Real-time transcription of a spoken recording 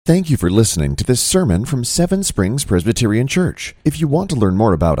Thank you for listening to this sermon from Seven Springs Presbyterian Church. If you want to learn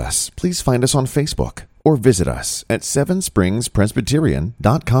more about us, please find us on Facebook or visit us at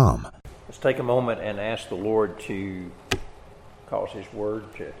sevenspringspresbyterian.com. Let's take a moment and ask the Lord to cause His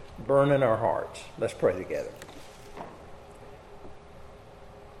Word to burn in our hearts. Let's pray together.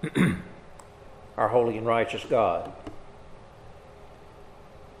 Our holy and righteous God,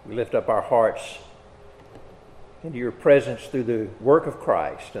 we lift up our hearts into your presence through the work of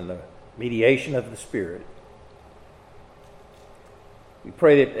Christ and the mediation of the Spirit. We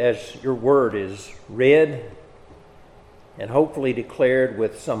pray that as your word is read and hopefully declared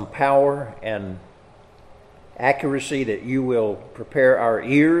with some power and accuracy, that you will prepare our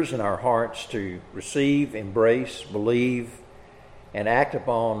ears and our hearts to receive, embrace, believe, and act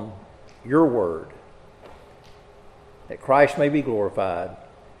upon your word, that Christ may be glorified,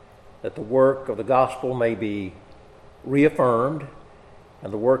 that the work of the gospel may be reaffirmed,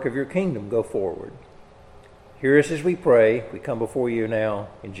 and the work of your kingdom go forward. Hear us as we pray. We come before you now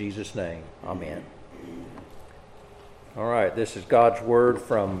in Jesus' name. Amen. All right, this is God's word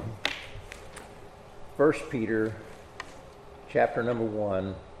from 1 Peter chapter number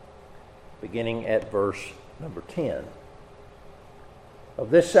 1, beginning at verse number 10. Of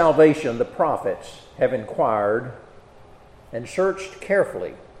this salvation the prophets have inquired and searched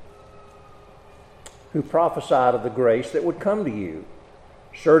carefully, who prophesied of the grace that would come to you,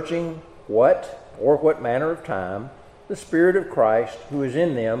 searching what manner of time the Spirit of Christ who is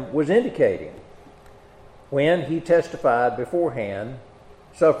in them was indicating, when he testified beforehand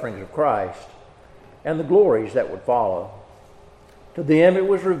sufferings of Christ and the glories that would follow. To them it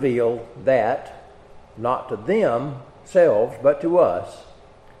was revealed that, not to themselves, but to us,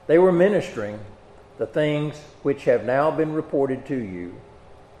 they were ministering the things which have now been reported to you,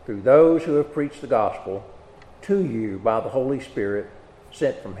 through those who have preached the gospel to you by the Holy Spirit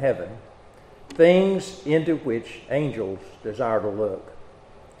sent from heaven, things into which angels desire to look.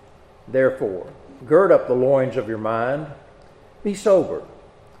 Therefore, gird up the loins of your mind, be sober,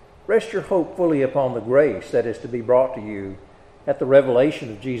 rest your hope fully upon the grace that is to be brought to you at the revelation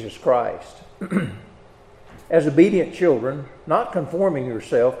of Jesus Christ. As obedient children, not conforming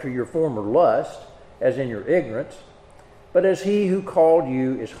yourself to your former lust, as in your ignorance, but as he who called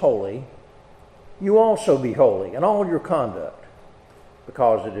you is holy, you also be holy in all your conduct,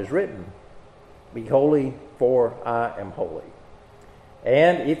 because it is written, be holy, for I am holy.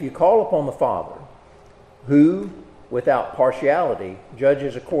 And if you call upon the Father, who, without partiality,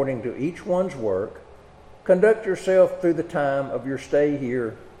 judges according to each one's work, conduct yourself through the time of your stay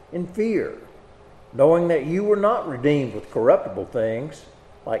here in fear, knowing that you were not redeemed with corruptible things,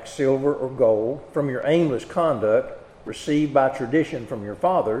 like silver or gold, from your aimless conduct, received by tradition from your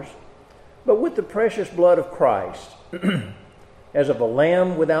fathers, but with the precious blood of Christ, as of a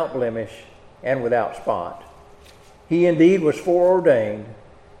lamb without blemish and without spot. He indeed was foreordained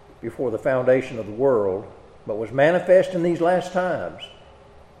before the foundation of the world, but was manifest in these last times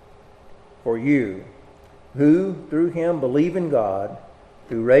for you, who through him believe in God,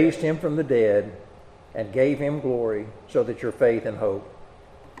 who raised him from the dead and gave him glory, so that your faith and hope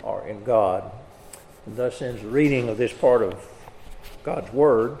are in God. And thus ends the reading of this part of God's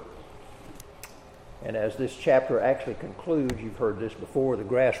Word. And as this chapter actually concludes, you've heard this before, the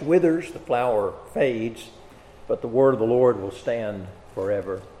grass withers, the flower fades, but the word of the Lord will stand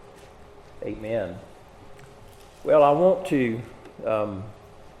forever. Amen. Well, I want to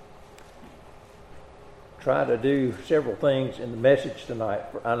try to do several things in the message tonight,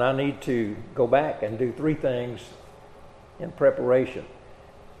 and I need to go back and do three things in preparation.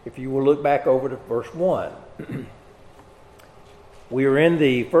 If you will look back over to verse 1. We are in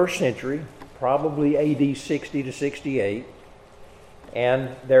the first century, probably AD 60 to 68,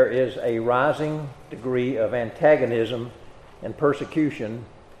 and there is a rising degree of antagonism and persecution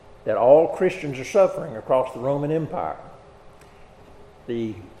that all Christians are suffering across the Roman Empire.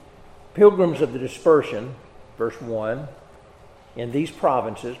 The pilgrims of the dispersion, verse 1, in these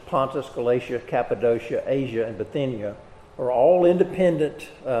provinces, Pontus, Galatia, Cappadocia, Asia, and Bithynia, are all independent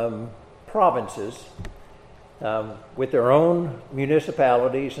provinces with their own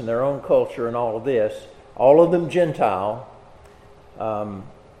municipalities and their own culture and all of this, all of them Gentile,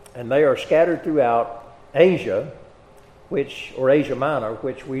 and they are scattered throughout Asia, or Asia Minor,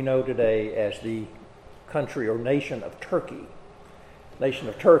 which we know today as the country or nation of Turkey. Nation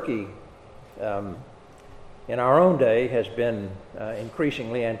of Turkey, in our own day, has been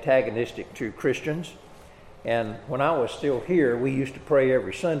increasingly antagonistic to Christians. And when I was still here, we used to pray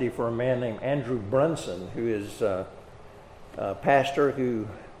every Sunday for a man named Andrew Brunson, who is a pastor who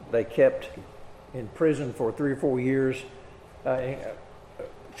they kept in prison for 3 or 4 years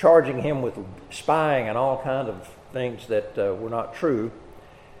charging him with spying and all kinds of things that were not true.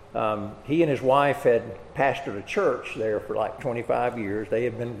 He and his wife had pastored a church there for like 25 years. They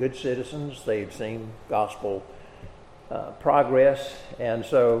had been good citizens. They had seen gospel progress. And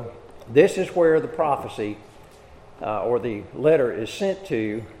so this is where the prophecy or the letter is sent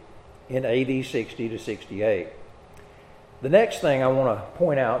to in AD 60 to 68. The next thing I want to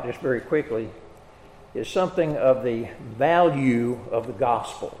point out just very quickly is something of the value of the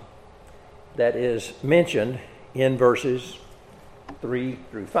gospel that is mentioned in verses 3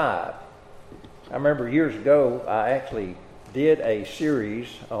 through 5. I remember years ago I actually did a series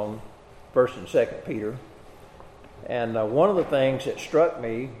on 1st and 2nd Peter, and one of the things that struck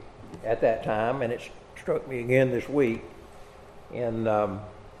me at that time, and it struck me again this week in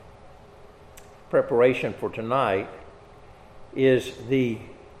preparation for tonight, is the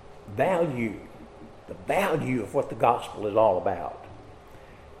value of what the gospel is all about.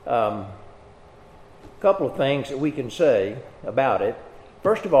 A couple of things that we can say about it.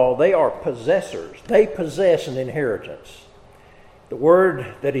 First of all, they are possessors. They possess an inheritance. The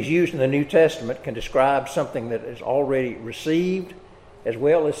word that is used in the New Testament can describe something that is already received as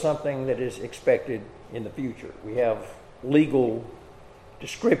well as something that is expected in the future. We have legal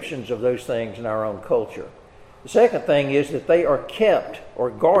descriptions of those things in our own culture. The second thing is that they are kept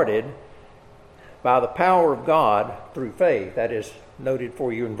or guarded by the power of God through faith. That is noted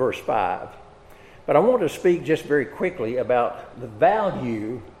for you in verse 5. But I want to speak just very quickly about the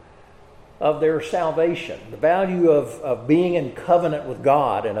value of their salvation, the value of being in covenant with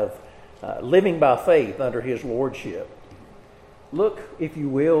God and of living by faith under His lordship. Look, if you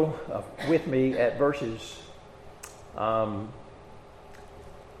will, with me at verses 3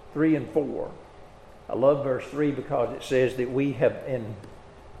 and 4. I love verse 3 because it says that we have been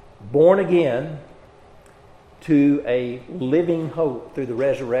born again to a living hope through the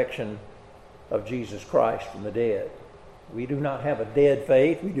resurrection of Jesus Christ from the dead. We do not have a dead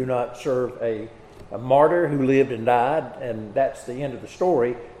faith. We do not serve a martyr who lived and died, and that's the end of the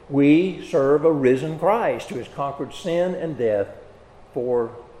story. We serve a risen Christ who has conquered sin and death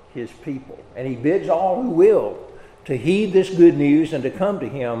for His people. And He bids all who will to heed this good news and to come to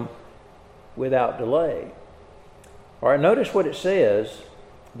Him without delay. All right, notice what it says.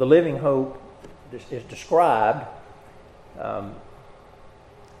 The living hope is described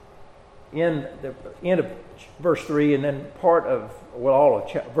in the end of verse 3 and then part of, all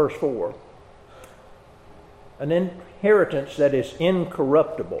of verse 4. An inheritance that is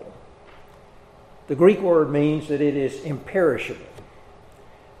incorruptible. The Greek word means that it is imperishable.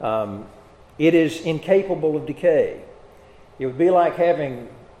 It is incapable of decay. It would be like having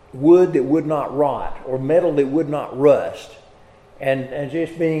wood that would not rot or metal that would not rust, and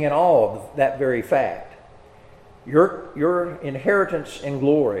just being in awe of that very fact. Your inheritance in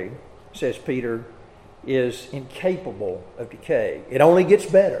glory, says Peter, is incapable of decay. It only gets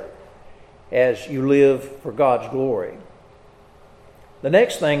better as you live for God's glory. The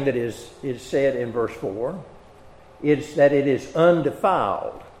next thing that is said in verse 4 is that it is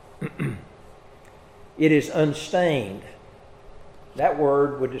undefiled. It is unstained. That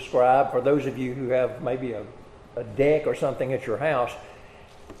word would describe, for those of you who have maybe a deck or something at your house,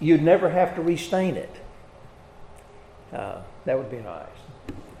 you'd never have to restain it. That would be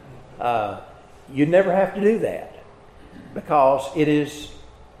nice. You'd never have to do that because it is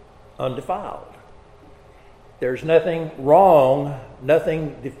undefiled. There's nothing wrong,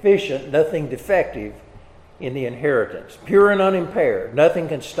 nothing deficient, nothing defective in the inheritance. Pure and unimpaired. Nothing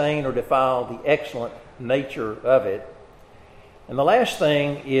can stain or defile the excellent nature of it. And the last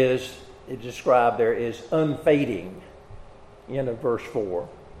thing is described there is unfading in verse 4.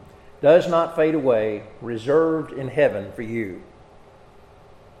 Does not fade away, reserved in heaven for you.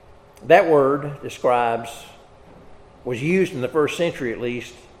 That word was used in the first century at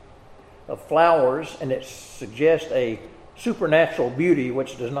least, of flowers, and it suggests a supernatural beauty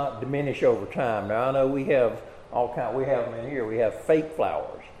which does not diminish over time. Now I know we have them in here. We have fake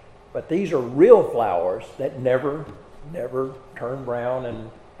flowers, but these are real flowers that never turn brown and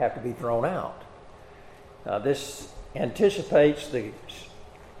have to be thrown out. This anticipates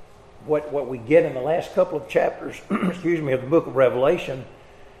what we get in the last couple of chapters, of the book of Revelation,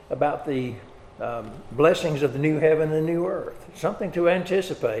 about the blessings of the new heaven and the new earth. Something to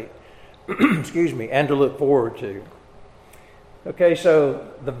anticipate, and to look forward to. Okay,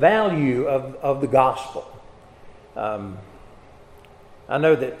 so the value of the gospel. I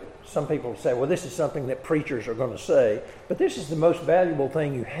know that some people say, well, this is something that preachers are going to say, but this is the most valuable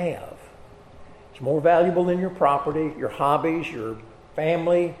thing you have. It's more valuable than your property, your hobbies, your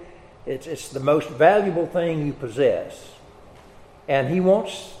family. It's the most valuable thing you possess. And he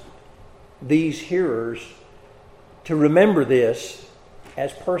wants these hearers to remember this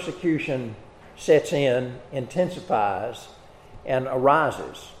as persecution sets in, intensifies, and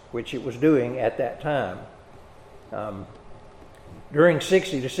arises, which it was doing at that time. During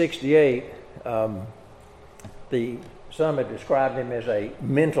 60 to 68, some had described him as a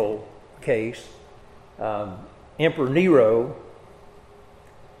mental case. Emperor Nero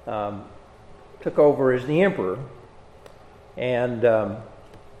took over as the emperor, and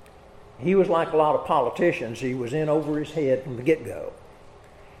he was like a lot of politicians. He was in over his head from the get-go,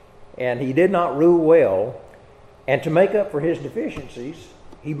 and he did not rule well. And to make up for his deficiencies,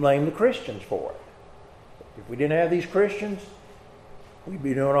 he blamed the Christians for it. If we didn't have these Christians, we'd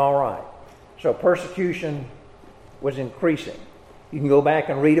be doing all right. So persecution was increasing. You can go back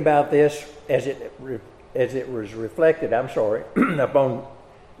and read about this as it was reflected, upon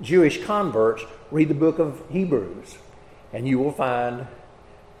Jewish converts. Read the book of Hebrews, and you will find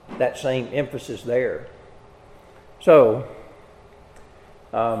that same emphasis there. So,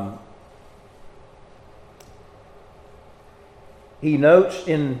 he notes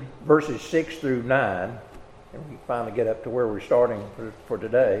in verses 6 through 9, and we finally get up to where we're starting for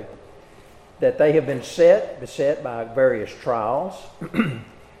today, that they have been beset by various trials.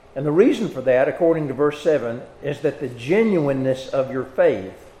 And the reason for that, according to verse 7, is that the genuineness of your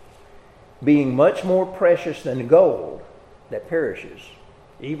faith, being much more precious than gold that perishes,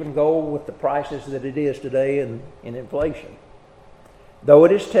 even gold with the prices that it is today in inflation, though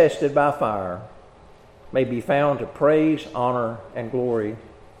it is tested by fire, may be found to praise, honor, and glory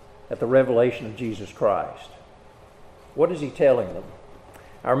at the revelation of Jesus Christ. What is he telling them?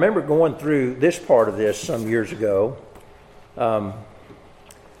 I remember going through this part of this some years ago. The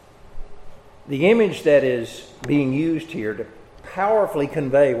image that is being used here to powerfully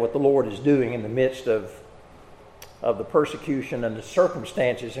convey what the Lord is doing in the midst of the persecution and the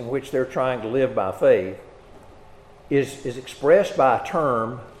circumstances in which they're trying to live by faith is expressed by a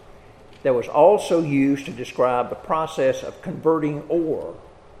term that was also used to describe the process of converting ore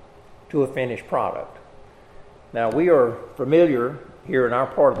to a finished product. Now, we are familiar here in our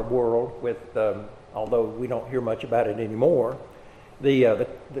part of the world with, although we don't hear much about it anymore, the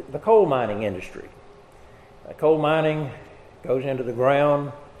coal mining industry. Coal mining goes into the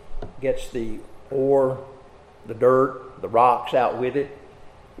ground, gets the ore, the dirt, the rocks out with it.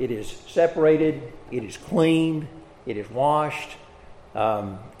 It is separated, it is cleaned, it is washed,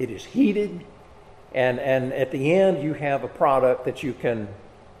 it is heated, and at the end you have a product that you can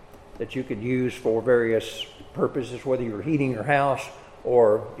use for various purposes, whether you're heating your house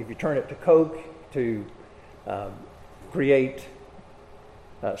or if you turn it to coke to create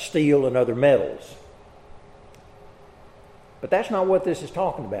steel and other metals. But that's not what this is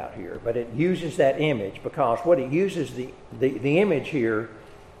talking about here. But it uses that image because what it uses, the image here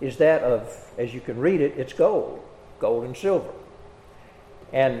is that of, as you can read it, it's gold and silver.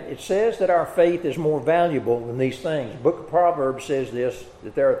 And it says that our faith is more valuable than these things. The book of Proverbs says this,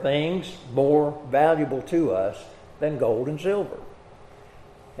 that there are things more valuable to us than gold and silver.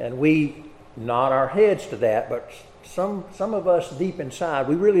 And we nod our heads to that, but some of us deep inside,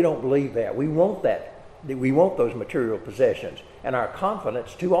 we really don't believe that. We want that. We want those material possessions. And our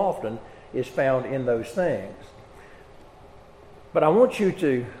confidence too often is found in those things. But I want you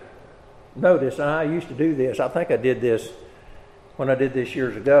to notice, and I used to do this, I think I did this when I did this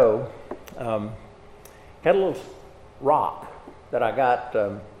years ago, had a little rock that I got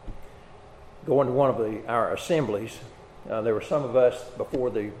going to one of our assemblies. There were some of us before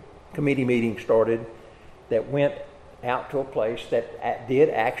the committee meeting started that went out to a place that did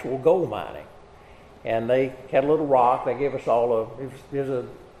actual gold mining. And they had a little rock. They gave us all it was a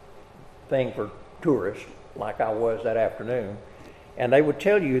thing for tourists, like I was that afternoon. And they would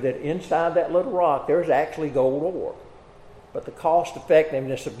tell you that inside that little rock, there's actually gold ore. But the cost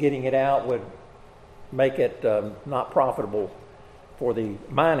effectiveness of getting it out would make it not profitable for the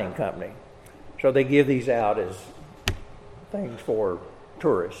mining company. So they give these out as things for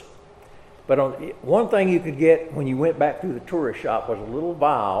tourists. But one thing you could get when you went back through the tourist shop was a little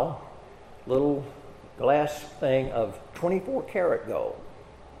vial, little glass thing of 24 karat gold.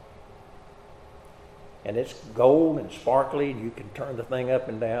 And it's gold and sparkly, and you can turn the thing up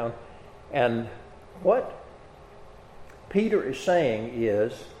and down. And what Peter is saying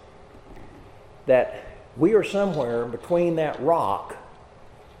is that we are somewhere between that rock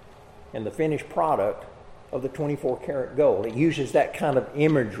and the finished product of the 24 karat gold. It uses that kind of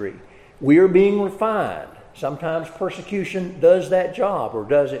imagery. We are being refined. Sometimes persecution does that job, or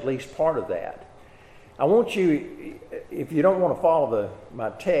does at least part of that. I want you, if you don't want to follow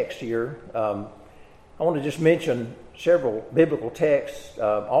my text here, I want to just mention several biblical texts,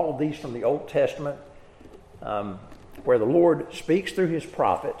 all of these from the Old Testament, where the Lord speaks through his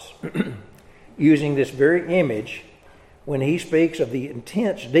prophets using this very image when he speaks of the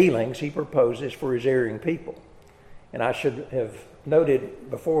intense dealings he proposes for his erring people. And I should have noted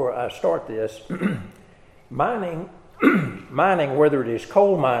before I start this, mining, whether it is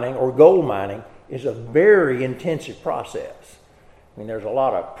coal mining or gold mining, is a very intensive process. I mean, there's a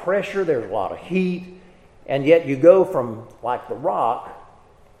lot of pressure, there's a lot of heat, and yet you go from like the rock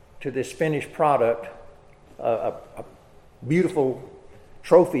to this finished product, a beautiful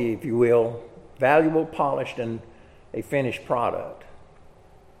trophy, if you will, valuable, polished, and a finished product.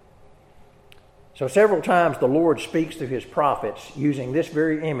 So several times the Lord speaks through his prophets using this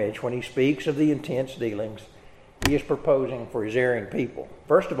very image when he speaks of the intense dealings he is proposing for his erring people.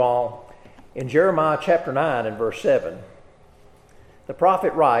 First of all, in Jeremiah chapter 9 and verse 7, the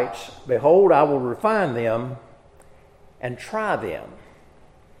prophet writes, "Behold, I will refine them and try them."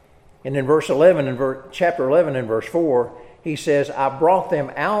 And in verse 11, chapter 11 and verse 4, he says, "I brought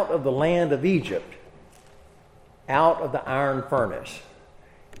them out of the land of Egypt, out of the iron furnace."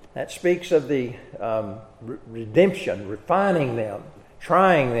 That speaks of the redemption, refining them,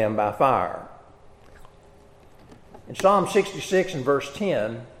 trying them by fire. In Psalm 66 and verse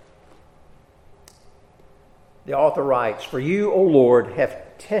 10, the author writes, "For you, O Lord,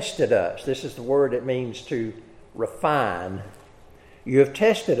 have tested us." This is the word that means to refine. "You have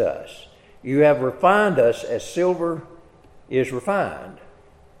tested us. You have refined us as silver is refined."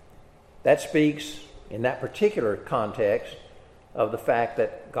 That speaks, in that particular context, of the fact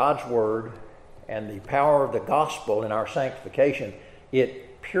that God's Word and the power of the gospel in our sanctification,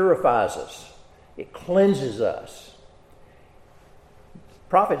 it purifies us. It cleanses us.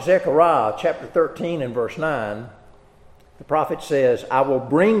 Prophet Zechariah, chapter 13 and verse 9, the prophet says, "I will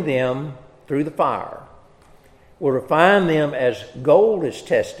bring them through the fire, will refine them as gold is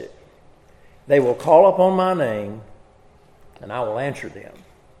tested. They will call upon my name, and I will answer them."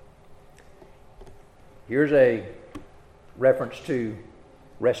 Here's a reference to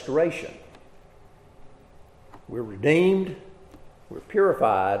restoration. We're redeemed, we're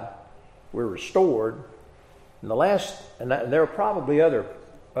purified, we're restored. And there are probably other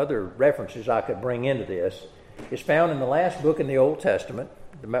references I could bring into this. It's found in the last book in the Old Testament,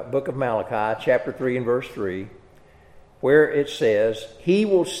 the book of Malachi, chapter 3 and verse 3, where it says, "He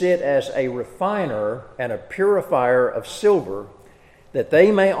will sit as a refiner and a purifier of silver, that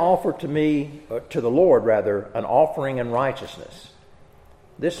they may offer to the Lord, an offering in righteousness."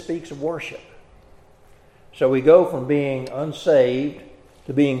 This speaks of worship. So we go from being unsaved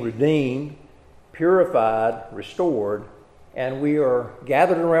to being redeemed, purified, restored, and we are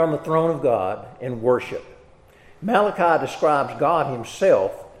gathered around the throne of God in worship. Malachi describes God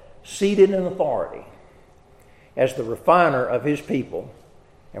himself seated in authority as the refiner of his people.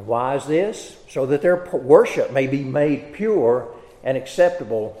 And why is this? So that their worship may be made pure and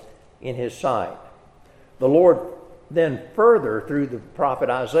acceptable in his sight. The Lord then further, through the prophet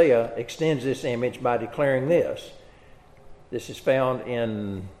Isaiah, extends this image by declaring this. This is found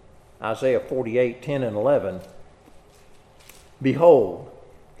in Isaiah 48, 10 and 11. "Behold,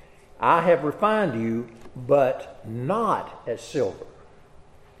 I have refined you, but not as silver.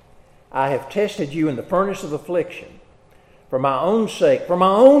 I have tested you in the furnace of affliction. For my own sake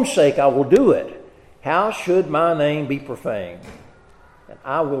I will do it. How should my name be profaned? And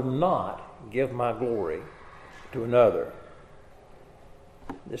I will not give my glory to another."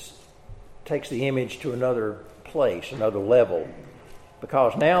 This takes the image to another place, another level,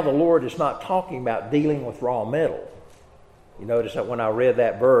 because now the Lord is not talking about dealing with raw metal. You notice that when I read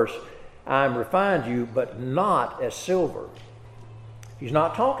that verse, "I am refined you, but not as silver." He's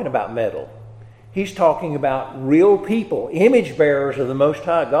not talking about metal. He's talking about real people, image bearers of the Most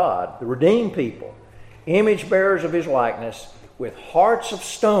High God, the redeemed people, image bearers of his likeness, with hearts of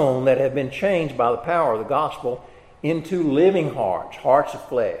stone that have been changed by the power of the gospel into living hearts, hearts of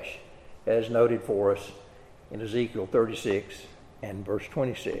flesh, as noted for us in Ezekiel 36 and verse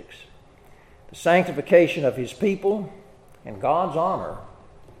 26. The sanctification of his people and God's honor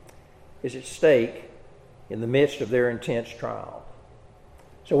is at stake in the midst of their intense trial.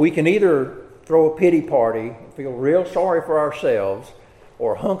 So we can either throw a pity party, feel real sorry for ourselves,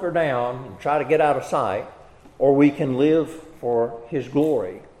 or hunker down and try to get out of sight, or we can live for his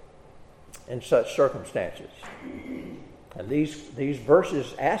glory in such circumstances. And these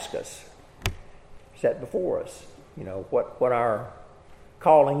verses ask us, set before us, what our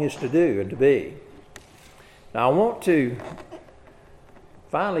calling is to do and to be. Now I want to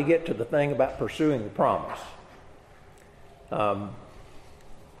finally get to the thing about pursuing the promise.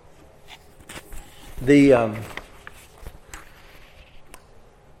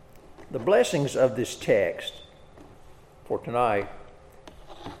 The blessings of this text for tonight,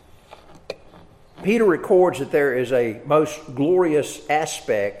 Peter records that there is a most glorious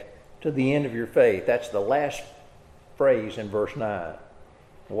aspect to the end of your faith. That's the last phrase in verse 9.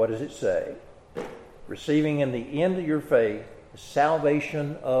 What does it say? Receiving in the end of your faith the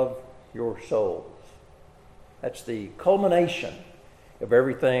salvation of your souls. That's the culmination of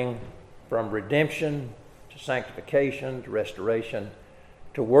everything from redemption to sanctification to restoration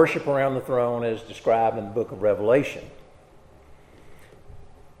to worship around the throne as described in the book of Revelation.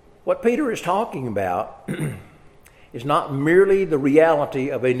 What Peter is talking about is not merely the reality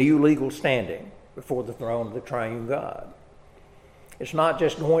of a new legal standing before the throne of the triune God. It's not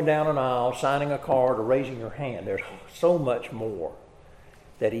just going down an aisle, signing a card, or raising your hand. There's so much more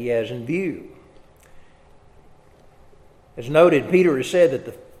that he has in view. As noted, Peter has said that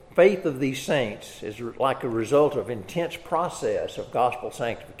the faith of these saints is like a result of intense process of gospel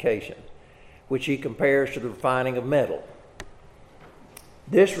sanctification, which he compares to the refining of metal.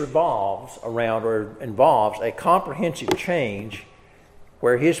 This involves a comprehensive change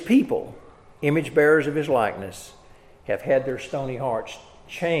where his people, image bearers of his likeness, have had their stony hearts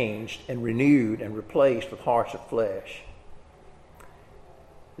changed and renewed and replaced with hearts of flesh.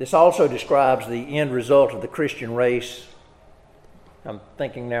 This also describes the end result of the Christian race. I'm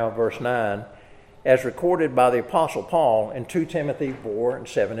thinking now of verse 9, as recorded by the Apostle Paul in 2 Timothy 4 and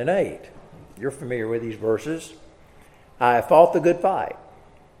 7 and 8. You're familiar with these verses. I have fought the good fight.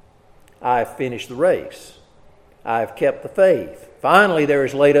 I have finished the race. I have kept the faith. Finally, there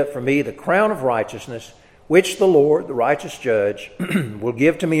is laid up for me the crown of righteousness, which the Lord, the righteous judge, will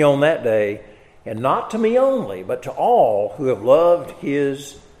give to me on that day, and not to me only, but to all who have loved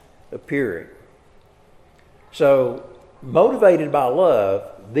his appearing. So, motivated by love,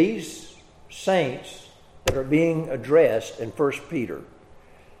 these saints that are being addressed in 1 Peter,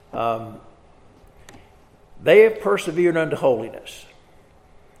 they have persevered unto holiness.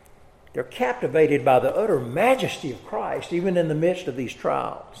 They're captivated by the utter majesty of Christ, even in the midst of these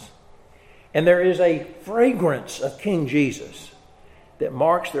trials. And there is a fragrance of King Jesus that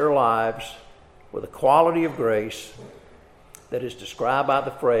marks their lives with a quality of grace that is described by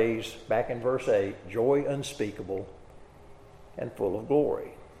the phrase, back in verse 8, joy unspeakable and full of glory.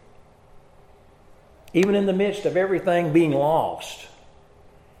 Even in the midst of everything being lost,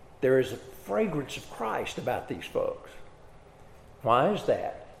 there is a fragrance of Christ about these folks. Why is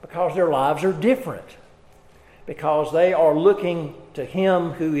that? Because their lives are different. Because they are looking to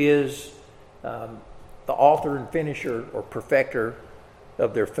him who is the author and finisher or perfecter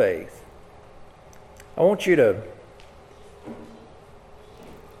of their faith. I want you to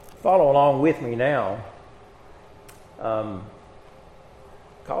follow along with me now because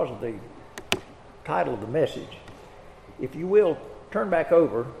of the title of the message. If you will, turn back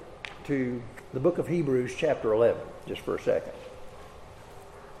over to the book of Hebrews chapter 11 just for a second.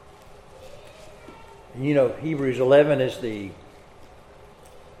 You know, Hebrews 11 is the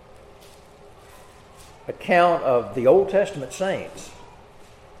account of the Old Testament saints.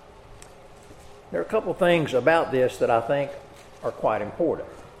 There are a couple things about this that I think are quite important.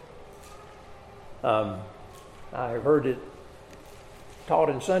 I have heard it taught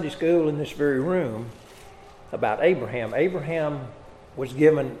in Sunday school in this very room about Abraham. Abraham was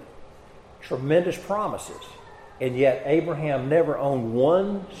given tremendous promises, and yet Abraham never owned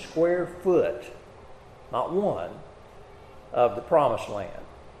 1 square foot, not one, of the promised land.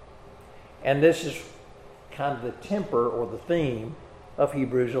 And this is kind of the temper or the theme of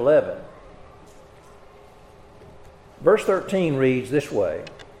Hebrews 11. Verse 13 reads this way,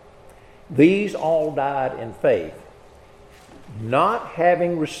 these all died in faith, not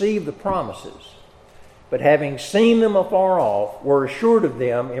having received the promises, but having seen them afar off, were assured of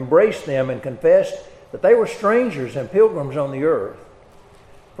them, embraced them, and confessed that they were strangers and pilgrims on the earth.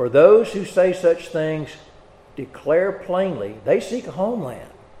 For those who say such things declare plainly they seek a homeland.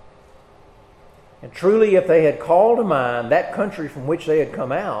 And truly, if they had called to mind that country from which they had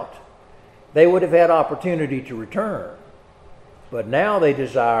come out, they would have had opportunity to return. But now they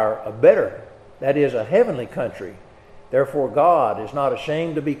desire a better, that is, a heavenly country. Therefore God is not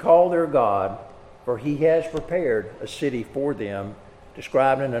ashamed to be called their God, for he has prepared a city for them,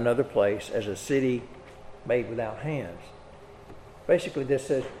 described in another place as a city made without hands. Basically, this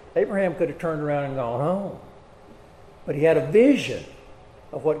says Abraham could have turned around and gone home. But he had a vision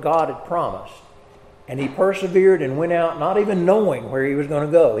of what God had promised. And he persevered and went out not even knowing where he was going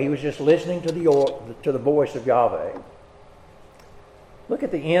to go. He was just listening to the voice of Yahweh. Look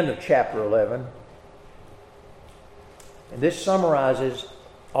at the end of chapter 11. And this summarizes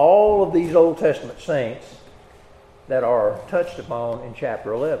all of these Old Testament saints that are touched upon in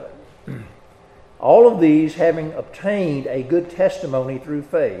chapter 11. All of these, having obtained a good testimony through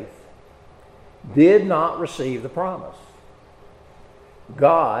faith, did not receive the promise.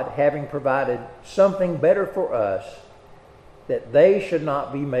 God, having provided something better for us, that they should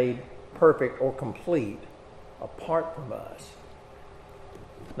not be made perfect or complete apart from us.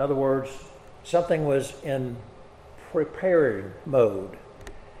 In other words, something was in preparing mode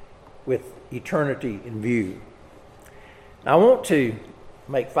with eternity in view. Now, I want to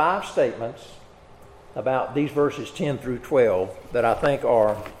make 5 statements about these verses 10 through 12 that I think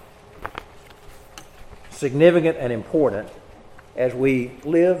are significant and important as we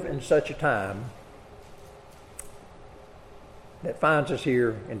live in such a time that finds us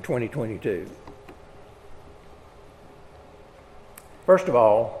here in 2022. First of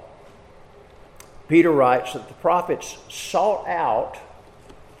all, Peter writes that the prophets sought out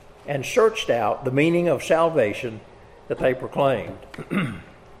and searched out the meaning of salvation that they proclaimed.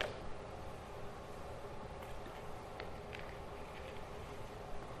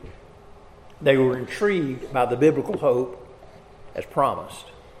 They were intrigued by the biblical hope as promised.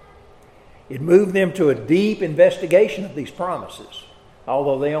 It moved them to a deep investigation of these promises,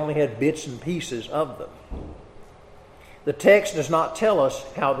 although they only had bits and pieces of them. The text does not tell us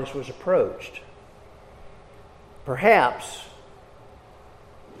how this was approached. Perhaps,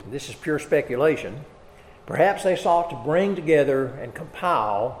 this is pure speculation, perhaps they sought to bring together and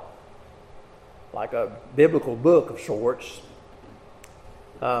compile, like a biblical book of sorts,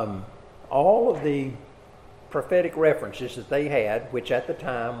 all of the prophetic references that they had, which at the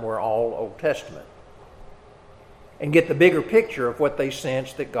time were all Old Testament, and get the bigger picture of what they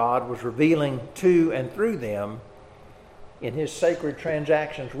sensed that God was revealing to and through them in His sacred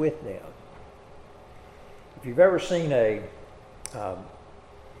transactions with them. If you've ever seen an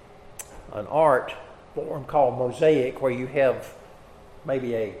art form called mosaic, where you have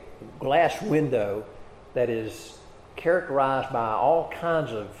maybe a glass window that is characterized by all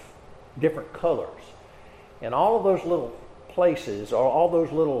kinds of different colors, and all of those little places, or all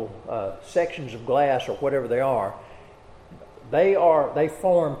those little sections of glass, or whatever they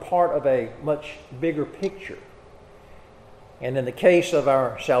form part of a much bigger picture. And in the case of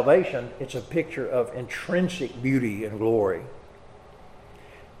our salvation, it's a picture of intrinsic beauty and glory.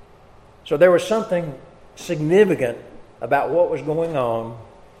 So there was something significant about what was going on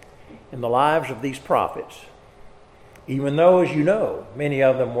in the lives of these prophets, even though, as you know, many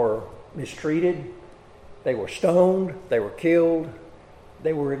of them were mistreated, they were stoned, they were killed,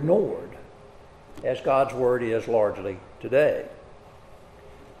 they were ignored, as God's word is largely today.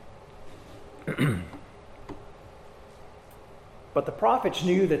 But the prophets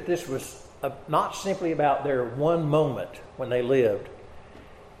knew that this was not simply about their one moment when they lived.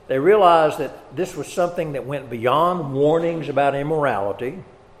 They realized that this was something that went beyond warnings about immorality,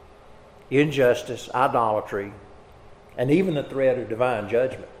 injustice, idolatry, and even the threat of divine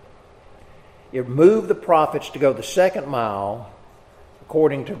judgment. It moved the prophets to go the second mile,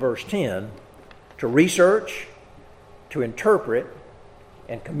 according to verse 10, to research, to interpret,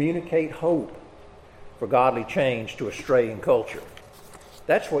 and communicate hope for godly change to a straying culture.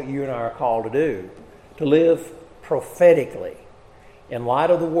 That's what you and I are called to do, to live prophetically in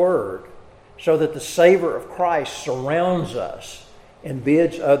light of the Word, so that the savor of Christ surrounds us and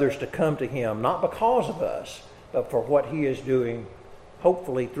bids others to come to Him, not because of us, but for what He is doing,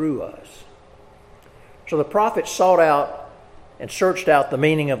 hopefully through us. So the prophets sought out and searched out the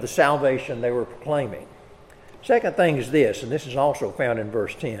meaning of the salvation they were proclaiming. Second thing is this, and this is also found in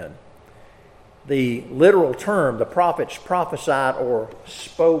verse 10. The literal term, the prophets prophesied or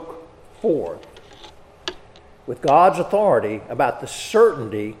spoke forth with God's authority about the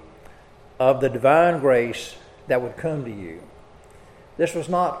certainty of the divine grace that would come to you. This was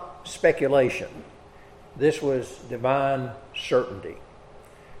not speculation. This was divine certainty.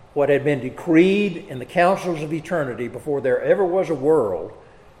 What had been decreed in the councils of eternity before there ever was a world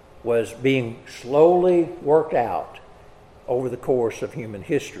was being slowly worked out over the course of human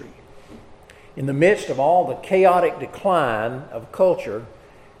history. In the midst of all the chaotic decline of culture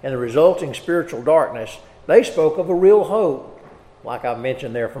and the resulting spiritual darkness, they spoke of a real hope, like I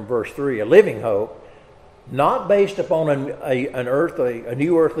mentioned there from verse 3, a living hope, not based upon a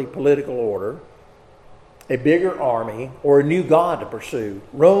new earthly political order, a bigger army, or a new God to pursue.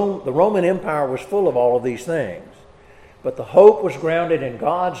 The Roman Empire was full of all of these things. But the hope was grounded in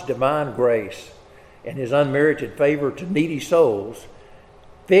God's divine grace and His unmerited favor to needy souls,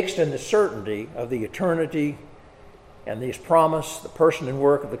 fixed in the certainty of the eternity and His promise, the person and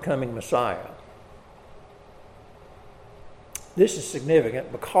work of the coming Messiah. This is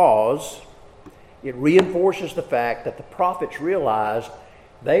significant because it reinforces the fact that the prophets realized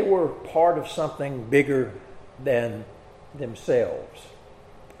They were part of something bigger than themselves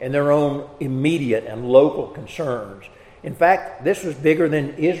and their own immediate and local concerns. In fact, this was bigger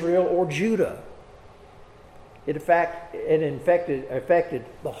than Israel or Judah. It affected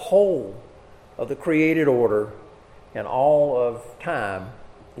the whole of the created order and all of time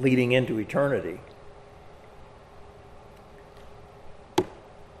leading into eternity.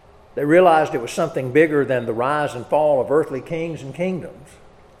 They realized it was something bigger than the rise and fall of earthly kings and kingdoms.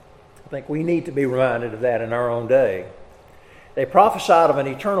 I think we need to be reminded of that in our own day. They prophesied of an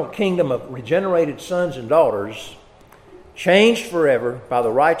eternal kingdom of regenerated sons and daughters, changed forever by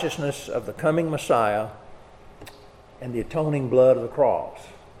the righteousness of the coming Messiah and the atoning blood of the cross.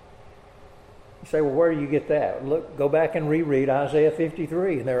 You say, well, where do you get that? Look, go back and reread Isaiah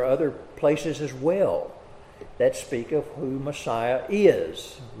 53, and there are other places as well that speak of who Messiah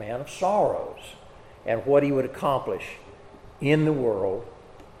is, man of sorrows, and what he would accomplish in the world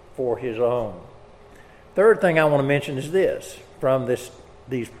for his own. Third thing I want to mention is this, from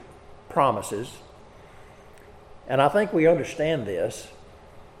these promises, and I think we understand this,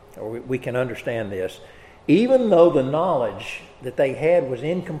 or we can understand this. Even though the knowledge that they had was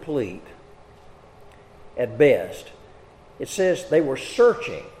incomplete at best, it says they were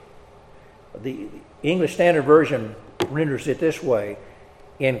searching. The English Standard Version renders it this way: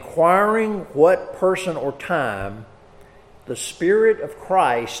 inquiring what person or time the Spirit of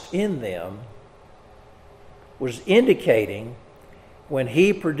Christ in them was indicating when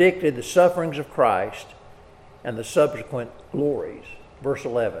he predicted the sufferings of Christ and the subsequent glories. Verse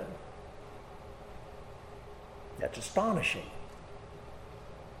 11. That's astonishing.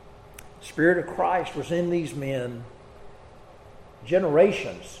 The Spirit of Christ was in these men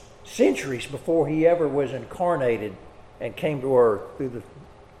generations, centuries before he ever was incarnated and came to earth through the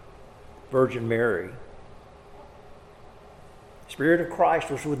Virgin Mary. The Spirit of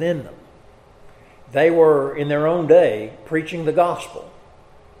Christ was within them. They were, in their own day, preaching the gospel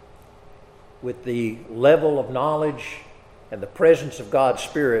with the level of knowledge and the presence of God's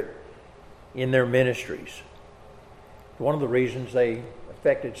Spirit in their ministries. One of the reasons they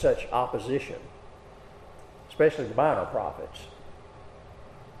affected such opposition, especially the minor prophets.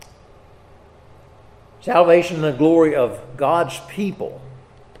 Salvation and the glory of God's people,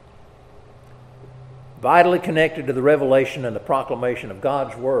 vitally connected to the revelation and the proclamation of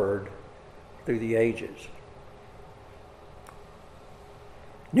God's Word through the ages.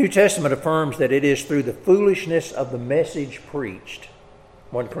 New Testament affirms that it is through the foolishness of the message preached.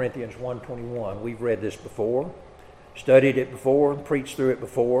 1 Corinthians 1:21. We've read this before, studied it before, preached through it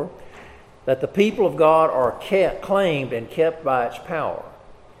before, that the people of God are claimed and kept by its power.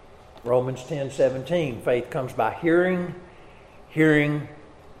 Romans 10:17. Faith comes by hearing, hearing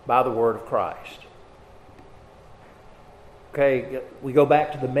by the word of Christ. Okay, we go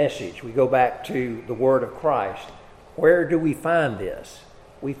back to the message. We go back to the word of Christ. Where do we find this?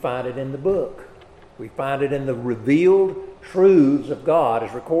 We find it in the book. We find it in the revealed truths of God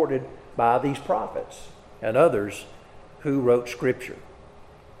as recorded by these prophets and others who wrote Scripture.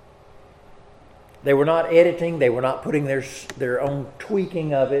 They were not editing. They were not putting their own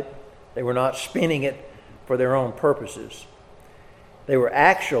tweaking of it. They were not spinning it for their own purposes. They were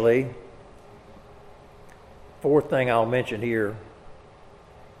actually, fourth thing I'll mention here,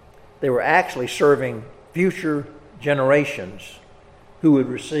 they were actually serving future generations who would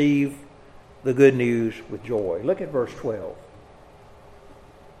receive the good news with joy. Look at verse 12.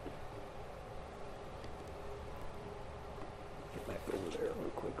 Get back over there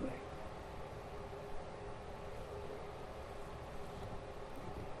real quickly.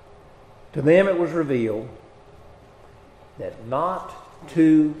 To them it was revealed that not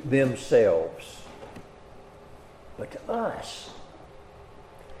to themselves, but to us,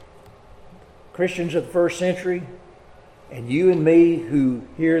 Christians of the first century, and you and me who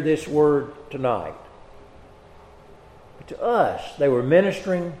hear this word tonight, but to us, they were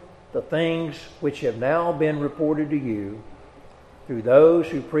ministering the things which have now been reported to you through those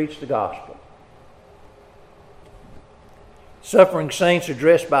who preach the gospel. Suffering saints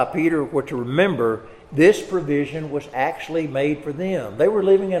addressed by Peter were to remember this provision was actually made for them. They were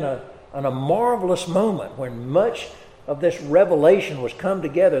living in a marvelous moment when much of this revelation was come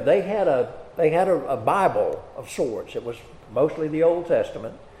together. They had a Bible of sorts. It was mostly the Old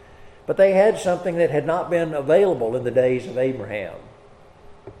Testament, but they had something that had not been available in the days of Abraham,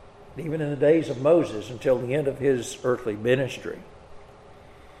 even in the days of Moses until the end of his earthly ministry.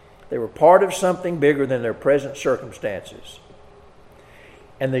 They were part of something bigger than their present circumstances.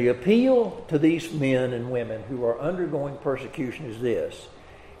 And the appeal to these men and women who are undergoing persecution is this: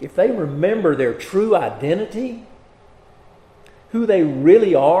 if they remember their true identity, who they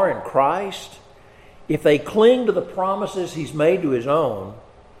really are in Christ, if they cling to the promises He's made to His own,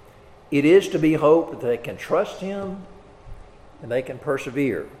 it is to be hoped that they can trust Him and they can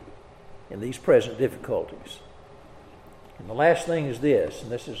persevere in these present difficulties. And the last thing is this,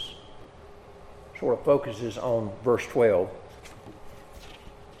 and this is sort of focuses on verse 12.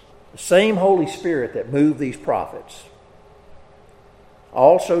 The same Holy Spirit that moved these prophets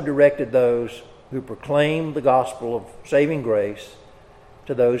also directed those who proclaimed the gospel of saving grace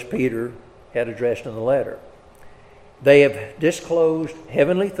to those Peter had addressed in the letter. They have disclosed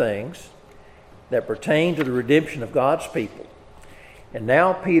heavenly things that pertain to the redemption of God's people. And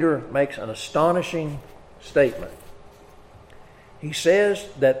now Peter makes an astonishing statement. He says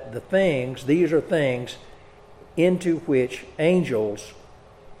that these are things into which angels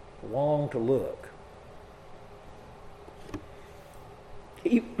long to look.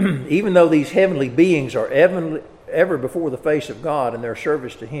 Even though these heavenly beings are ever before the face of God in their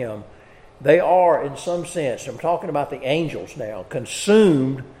service to Him, they are, in some sense, I'm talking about the angels now,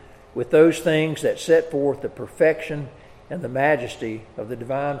 consumed with those things that set forth the perfection and the majesty of the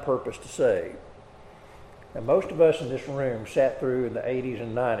divine purpose to save. Now, most of us in this room sat through in the 80s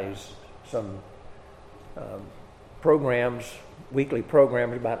and 90s some weekly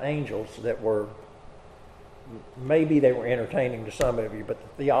programs about angels that were, maybe they were entertaining to some of you, but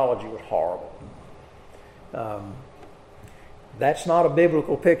the theology was horrible. That's not a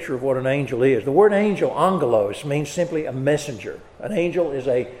biblical picture of what an angel is. The word angel, angelos, means simply a messenger. An angel is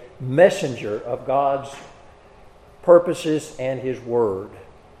a messenger of God's purposes and His word.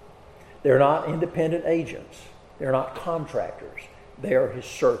 They're not independent agents. They're not contractors. They are His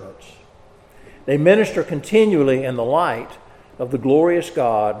servants. They minister continually in the light of the glorious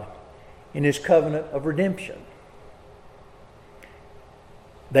God in His covenant of redemption.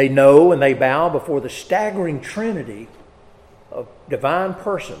 They know and they bow before the staggering trinity of divine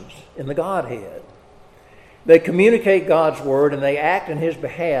persons in the Godhead. They communicate God's word and they act in His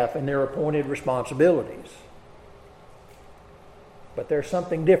behalf in their appointed responsibilities. But there's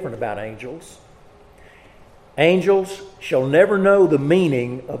something different about angels. Angels shall never know the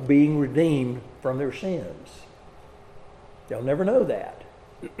meaning of being redeemed from their sins. They'll never know that.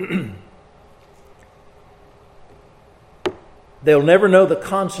 They'll never know the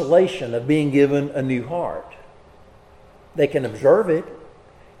consolation of being given a new heart. They can observe it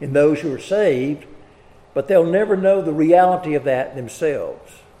in those who are saved, but they'll never know the reality of that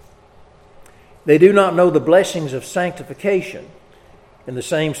themselves. They do not know the blessings of sanctification in the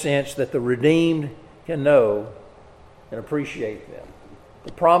same sense that the redeemed can know and appreciate them.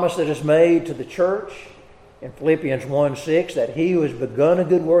 The promise that is made to the church in Philippians 1:6, that He who has begun a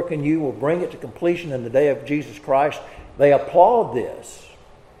good work in you will bring it to completion in the day of Jesus Christ, they applaud this.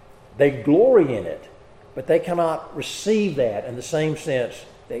 They glory in it, but they cannot receive that in the same sense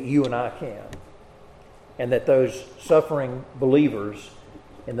that you and I can, and that those suffering believers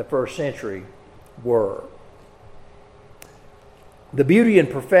in the first century were. The beauty and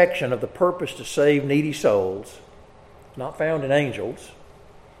perfection of the purpose to save needy souls is not found in angels.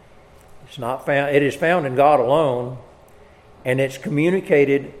 It is found in God alone, and it's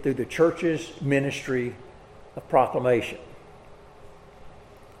communicated through the church's ministry of proclamation.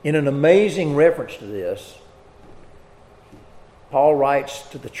 In an amazing reference to this, Paul writes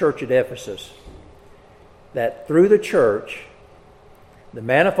to the church at Ephesus that through the church, the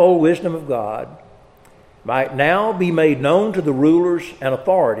manifold wisdom of God might now be made known to the rulers and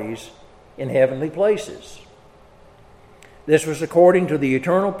authorities in heavenly places. This was according to the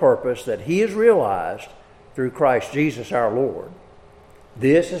eternal purpose that He has realized through Christ Jesus our Lord.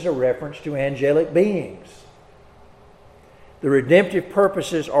 This is a reference to angelic beings. The redemptive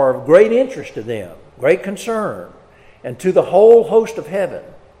purposes are of great interest to them, great concern, and to the whole host of heaven,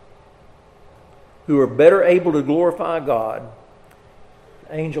 who are better able to glorify God.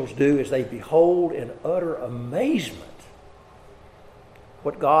 Angels do as they behold in utter amazement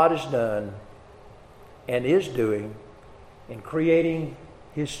what God has done and is doing in creating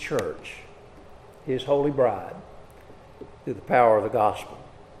His church, His holy bride, through the power of the gospel.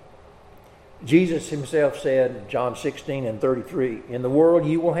 Jesus Himself said in John 16:33, "In the world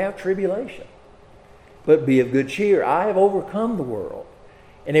you will have tribulation, but be of good cheer. I have overcome the world."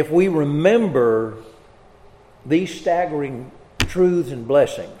 And if we remember these staggering truths and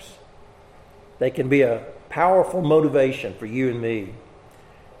blessings, they can be a powerful motivation for you and me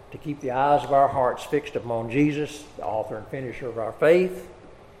to keep the eyes of our hearts fixed upon Jesus, the author and finisher of our faith.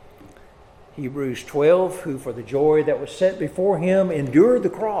 Hebrews 12, who for the joy that was set before Him endured the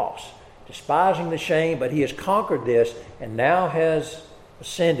cross, despising the shame, but He has conquered this and now has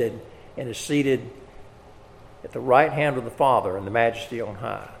ascended and is seated at the right hand of the Father in the majesty on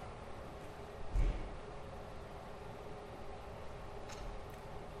high.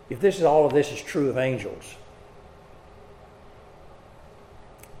 If all of this is true of angels,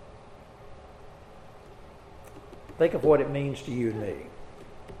 think of what it means to you and me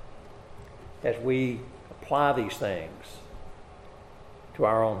as we apply these things to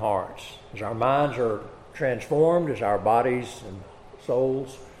our own hearts. As our minds are transformed, as our bodies and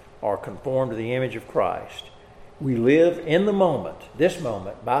souls are conformed to the image of Christ, we live in the moment, this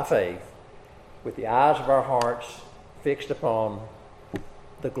moment, by faith, with the eyes of our hearts fixed upon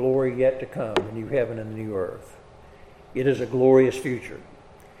the glory yet to come, the new heaven and the new earth. It is a glorious future.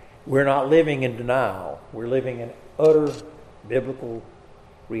 We're not living in denial. We're living in utter biblical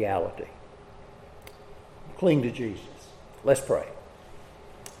reality. Cling to Jesus. Let's pray.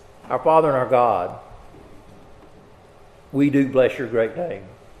 Our Father and our God, we do bless your great name.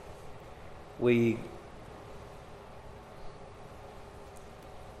 We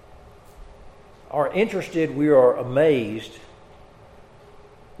are interested, we are amazed,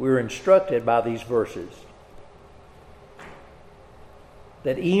 we're instructed by these verses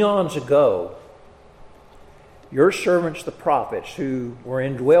that eons ago, your servants, the prophets, who were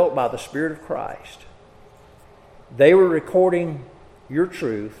indwelt by the Spirit of Christ, they were recording your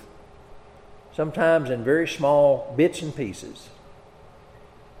truth, sometimes in very small bits and pieces.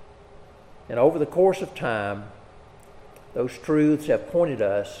 And over the course of time, those truths have pointed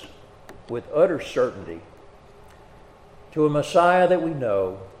us with utter certainty to a Messiah that we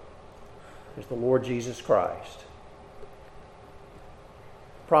know is the Lord Jesus Christ.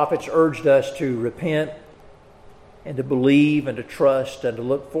 Prophets urged us to repent and to believe and to trust and to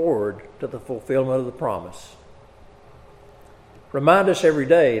look forward to the fulfillment of the promise. Remind us every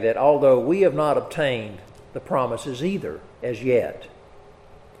day that although we have not obtained the promises either as yet,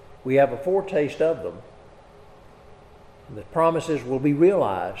 we have a foretaste of them. And the promises will be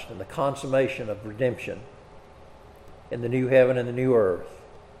realized in the consummation of redemption in the new heaven and the new earth.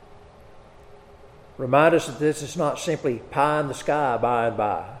 Remind us that this is not simply pie in the sky by and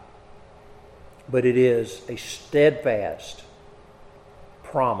by, but it is a steadfast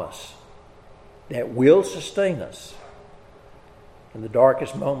promise that will sustain us in the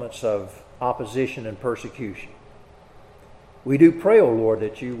darkest moments of opposition and persecution. We do pray, O Lord,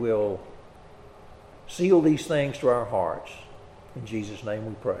 that you will seal these things to our hearts. In Jesus' name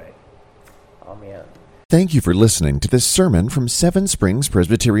we pray. Amen. Thank you for listening to this sermon from Seven Springs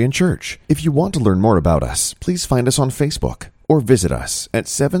Presbyterian Church. If you want to learn more about us, please find us on Facebook or visit us at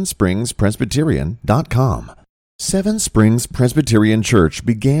sevenspringspresbyterian.com. Seven Springs Presbyterian Church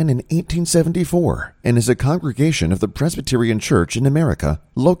began in 1874 and is a congregation of the Presbyterian Church in America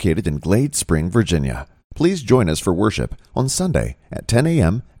located in Glade Spring, Virginia. Please join us for worship on Sunday at 10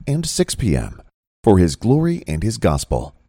 a.m. and 6 p.m. For His glory and His gospel.